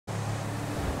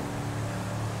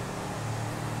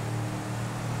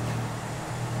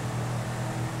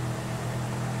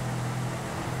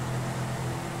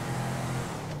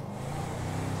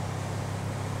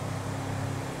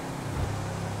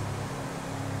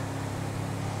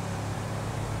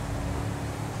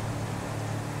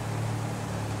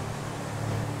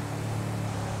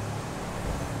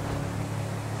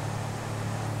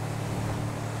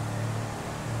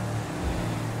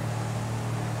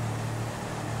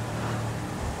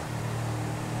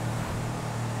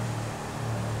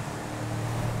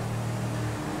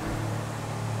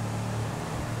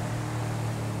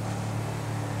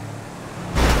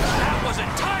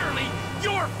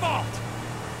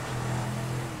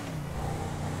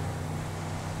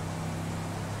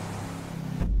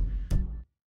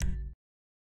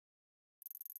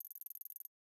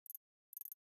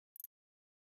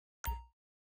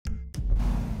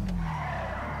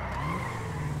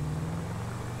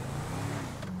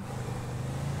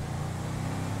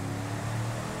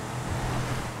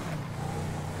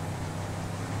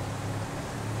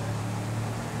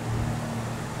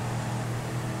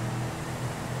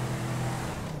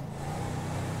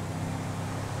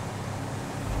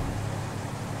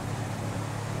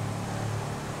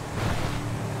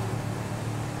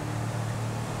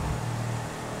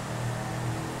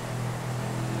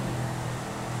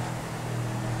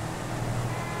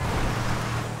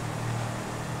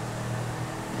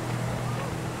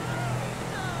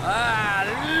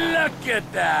Look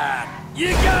at that! You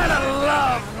gotta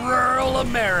love rural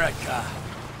America!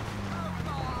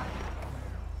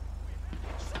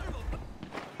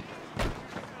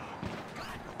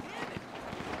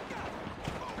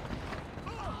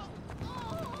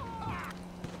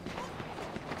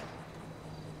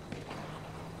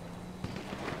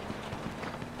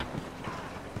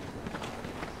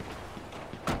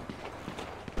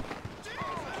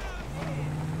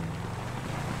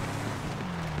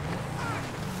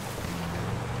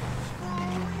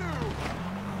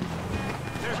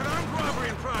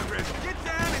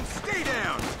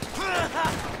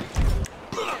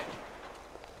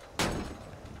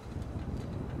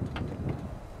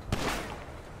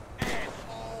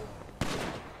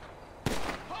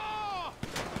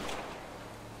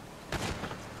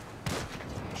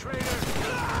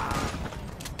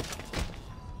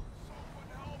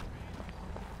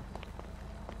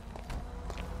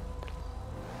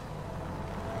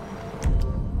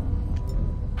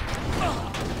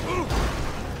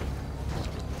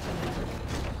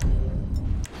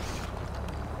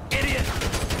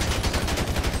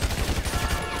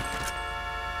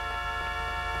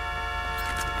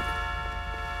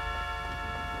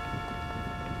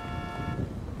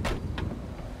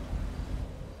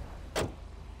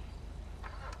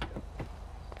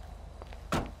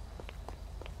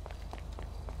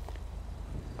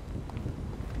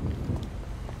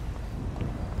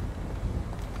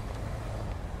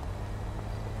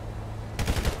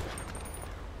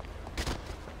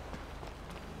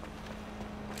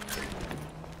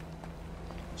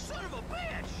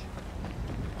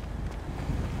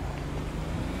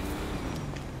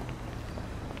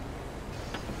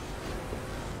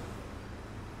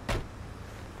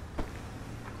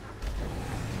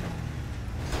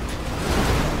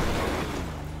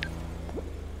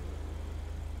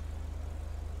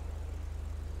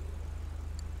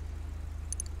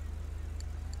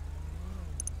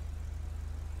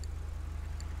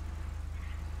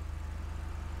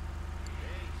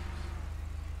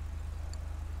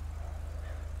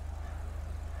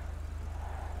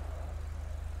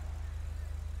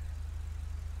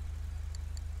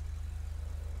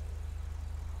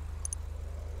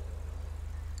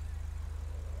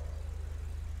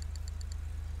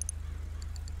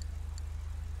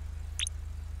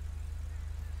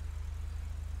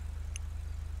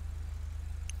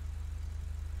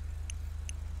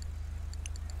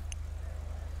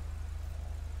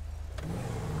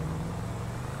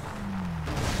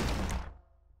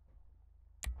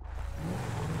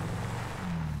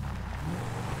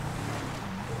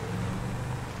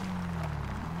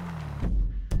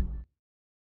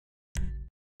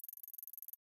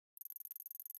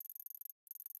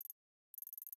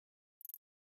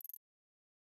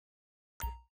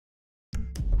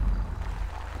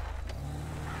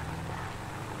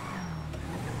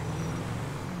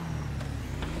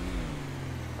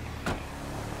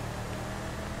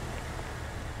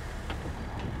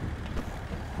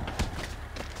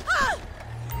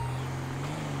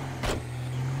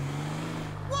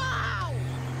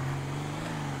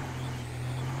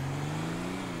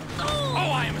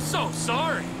 So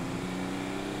sorry.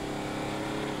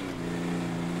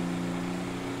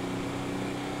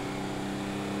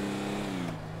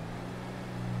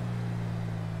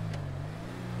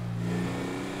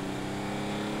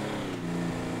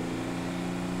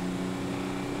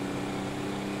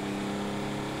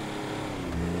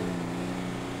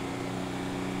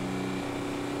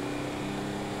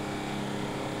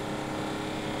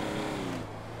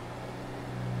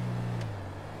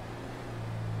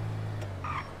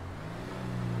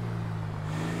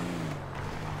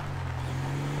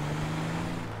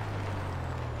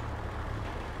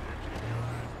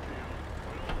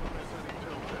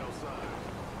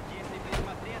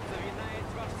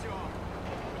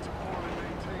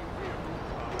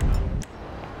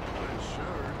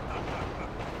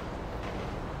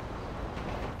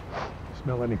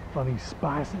 Smell any funny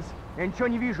spices? Я ничего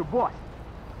не вижу, босс.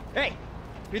 Эй,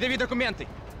 придави документы.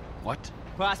 What?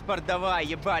 Паспорт давай,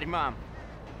 ебарь, мам.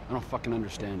 I don't fucking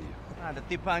understand you. А, да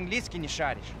ты по-английски не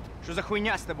шаришь. Что за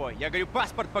хуйня с тобой? Я говорю,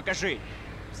 паспорт покажи.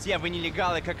 Все вы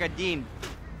нелегалы как один.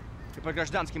 Ты под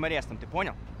гражданским арестом, ты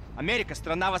понял? Америка —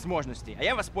 страна возможностей, а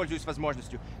я воспользуюсь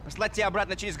возможностью послать тебя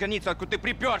обратно через границу, откуда ты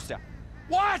приперся.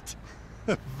 What?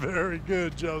 Very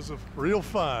good, Joseph. Real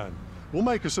fine. We'll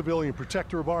make a civilian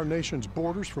protector of our nation's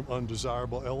borders from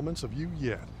undesirable elements of you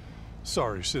yet.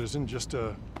 Sorry, citizen, just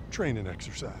a training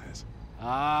exercise.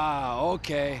 Ah,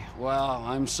 okay. Well,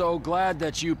 I'm so glad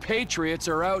that you patriots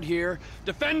are out here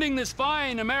defending this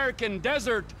fine American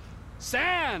desert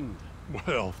sand.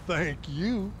 Well, thank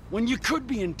you. When you could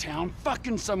be in town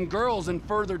fucking some girls and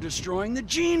further destroying the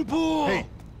gene pool! Hey,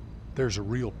 there's a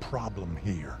real problem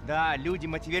here. Да, люди,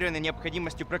 мотивированы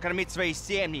необходимостью прокормить свои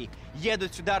семьи,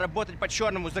 едут сюда работать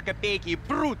по-черному за копейки и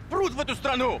прут в эту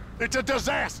страну! It's a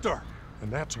disaster!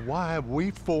 And that's why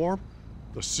we formed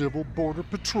the Civil Border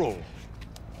Patrol.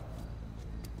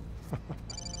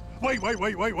 Wait!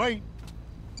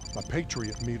 My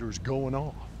Patriot meter's going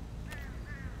off.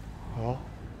 Oh?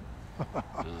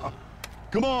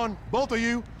 Come on, both of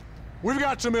you. We've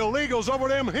got some illegals over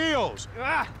them hills.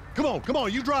 Ah! Come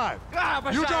on, you drive.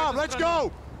 You drive, let's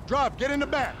go. Drive, get in the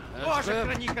back. Боже,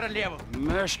 храни королеву!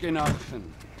 Meshkinoffen.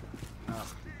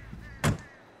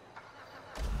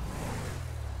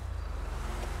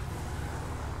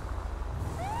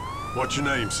 What's your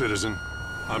name, citizen?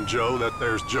 I'm Joe, that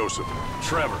there's Joseph.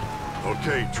 Trevor.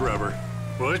 Okay, Trevor.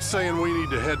 Well, it's saying we need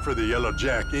to head for the Yellow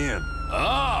Jack Inn.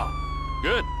 Oh,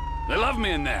 good. They love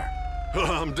me in there.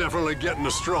 I'm definitely getting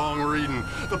a strong reading.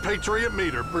 The Patriot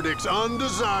meter predicts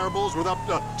undesirables with up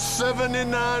to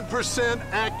 79%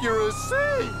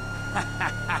 accuracy.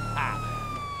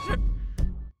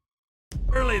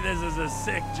 Surely this is a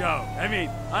sick joke. I mean,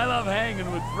 I love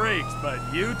hanging with freaks, but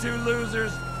you two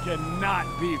losers cannot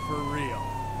be for real.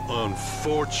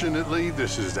 Unfortunately,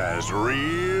 this is as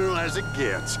real as it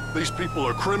gets. These people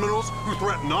are criminals who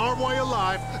threaten our way of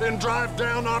life and drive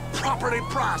down our property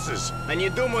prices. Они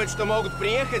думают, что могут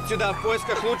приехать сюда в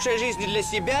поисках лучшей жизни для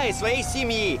себя и своей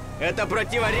семьи. Это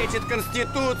противоречит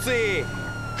Конституции.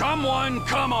 Come one,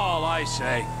 come all, I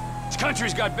say. This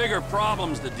country's got bigger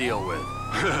problems to deal with.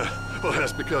 Well,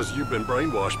 that's because you've been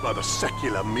brainwashed by the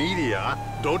secular media.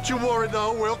 Don't you worry,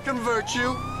 though. We'll convert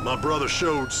you. My brother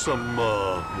showed some,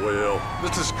 well,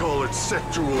 let's just call it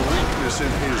sexual weakness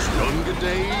in his younger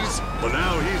days. But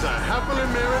now he's a happily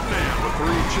married man with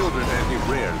 3 children, and he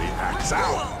rarely acts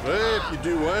out. Well, if you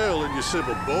do well in your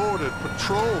Civil Border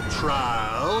Patrol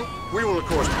trial, we will, of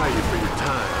course, pay you for your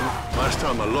time. Last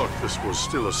time I looked, this was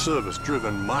still a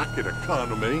service-driven market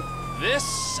economy.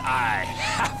 This I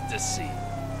have to see.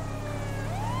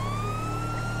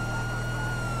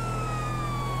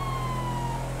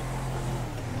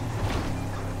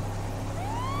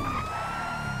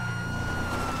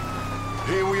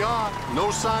 Here we are.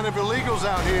 No sign of illegals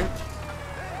out here.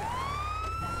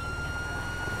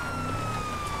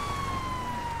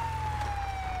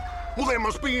 Well, they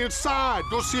must be inside.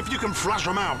 Go see if you can flush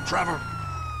them out, Trevor.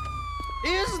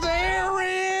 Is there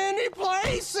any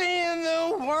place in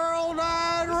the world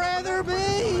I'd rather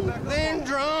be than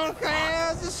drunk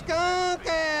as a skunk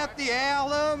at the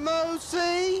Alamo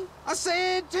Sea? I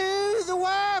said to the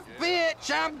wife,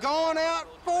 bitch, I'm going out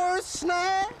for a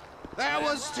snack. That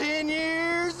was 10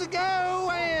 years ago,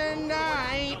 and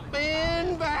I ain't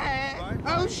been back.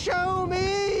 Oh, show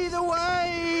me the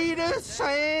way to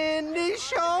Sandy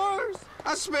Shores.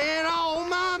 I spent all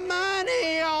my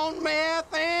money on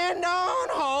meth and on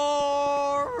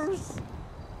whores.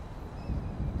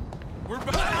 We're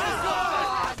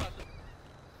back.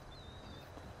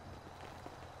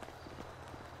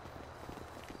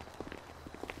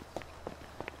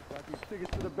 Got these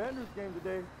tickets to the Benders game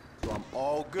today, so I'm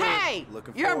all good. Hey,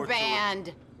 Looking you're forward to it.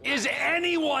 banned. Is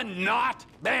anyone not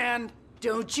banned?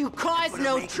 Don't you cause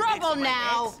no trouble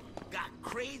now.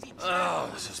 Oh,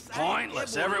 this is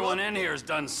pointless. Everyone in here has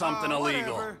done something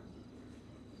illegal. Whatever.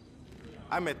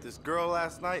 I met this girl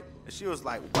last night, and she was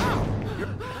like, wow, you're...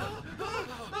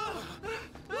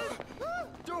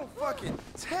 Don't fucking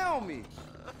tell me.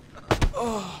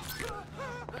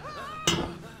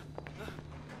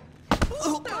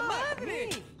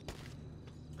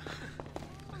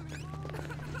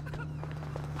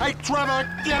 Hey, Trevor,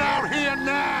 get out here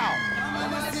now!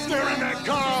 They're in that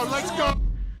car. Let's go!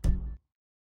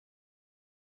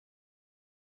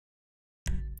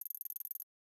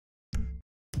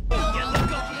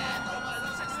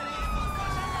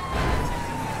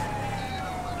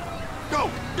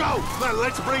 Go!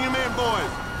 Let's bring him in, boys.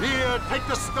 Here, take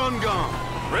the stun gun.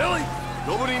 Really?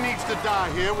 Nobody needs to die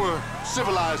here. We're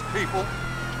civilized people.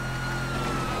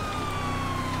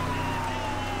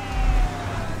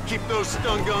 Keep those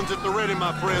stun guns at the ready,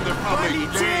 my friend. They're probably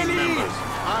gang members.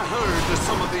 I heard that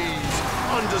some of these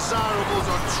undesirables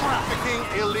are trafficking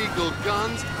illegal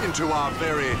guns into our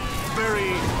very,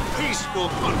 very peaceful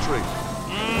country.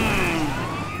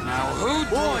 Now who'd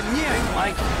do a thing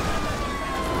like...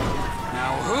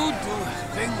 Now who'd do a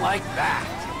thing like that?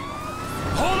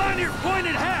 Hold on to your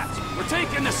pointed hats! We're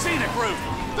taking the scenic route.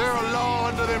 They're a law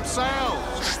unto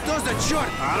themselves. Что за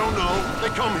черт? I don't know. They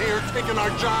come here taking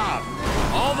our job.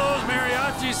 All those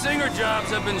mariachi singer jobs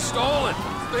have been stolen.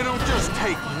 They don't just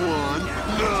take one.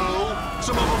 No,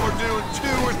 Some of them are doing 2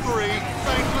 or 3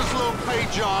 thankless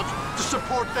low-paid jobs to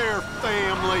support their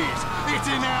families. It's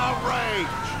an outrage.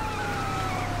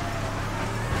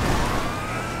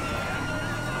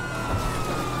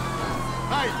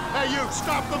 Hey, you,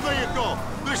 stop the vehicle!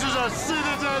 This is a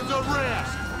citizen's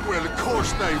arrest! Well, of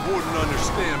course they wouldn't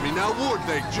understand me, now would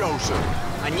they, Joseph?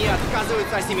 Они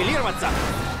отказываются ассимилироваться.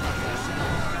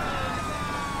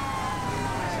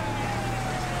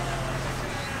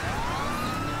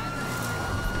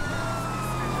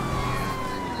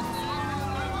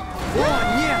 О,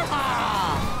 нет!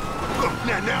 Look,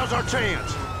 now's our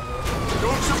chance.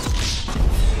 Don't some...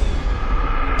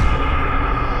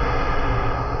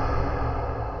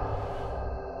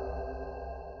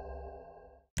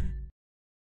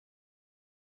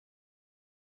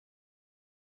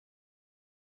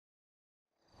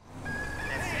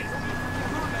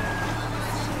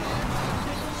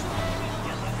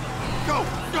 Go!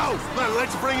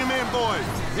 Let's bring him in, boys.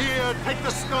 Here, take the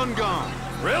stun gun.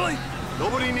 Really?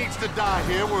 Nobody needs to die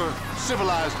here. We're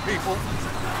civilized people.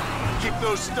 Keep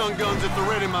those stun guns at the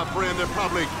ready, my friend. They're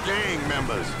probably gang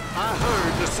members. I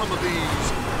heard that some of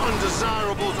these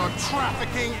undesirables are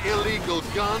trafficking illegal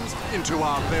guns into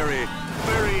our very,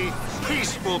 very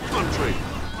peaceful country.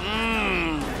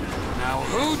 Now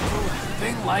who'd do a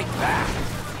thing like that?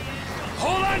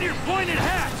 Hold on to your pointed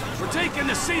hats! We're taking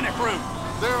the scenic route.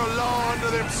 They're a law unto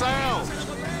themselves.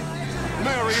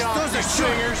 Mariachi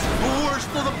singers, the worst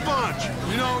of the bunch.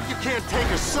 You know, you can't take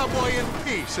a subway in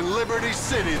peace in Liberty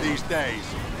City these days.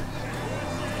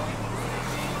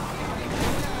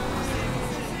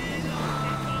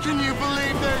 Can you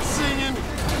believe they're singing?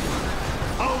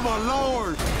 Oh, my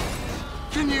Lord.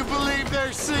 Can you believe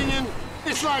they're singing?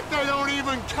 It's like they don't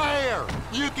even care.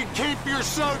 You can keep your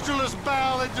socialist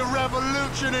ballads of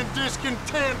revolution and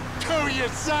discontent to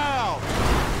yourself.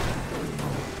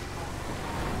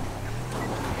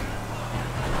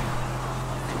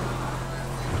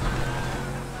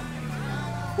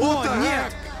 What the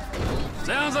heck?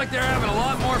 Sounds like they're having a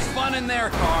lot more fun in their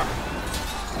car.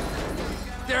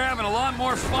 They're having a lot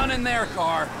more fun in their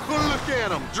car. Well, look at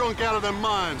them, drunk out of their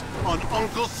minds on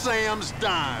Uncle Sam's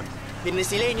dime.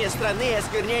 Перенаселение страны и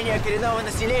осквернение коренного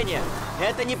населения.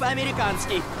 Это не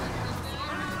по-американски.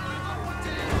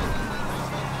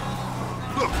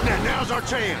 Look, now's our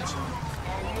chance.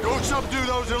 Go subdue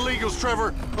those illegals,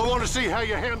 Trevor. I want to see how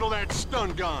you handle that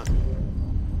stun gun.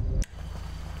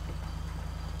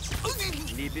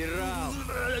 Либерал.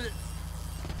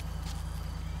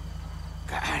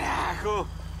 Carajo.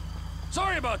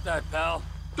 Sorry about that, pal.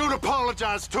 Don't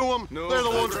apologize to them. They're the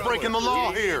ones breaking the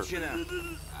law here.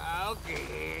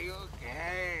 Okay.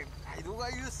 I do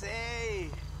what you say.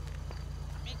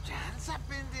 Mi chanza,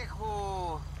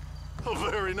 pendejo. Oh,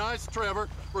 very nice, Trevor.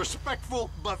 Respectful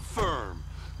but firm.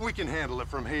 We can handle it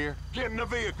from here. Get in the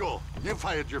vehicle. You've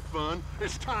had your fun.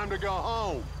 It's time to go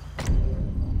home.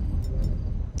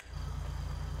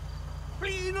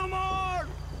 Please, no more!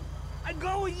 I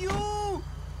go with you! Go!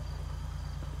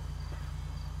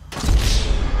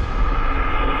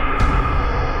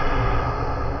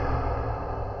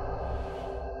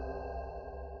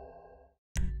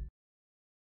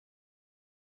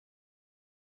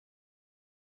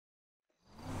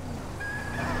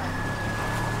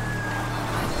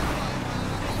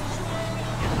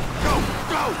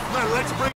 Let's bring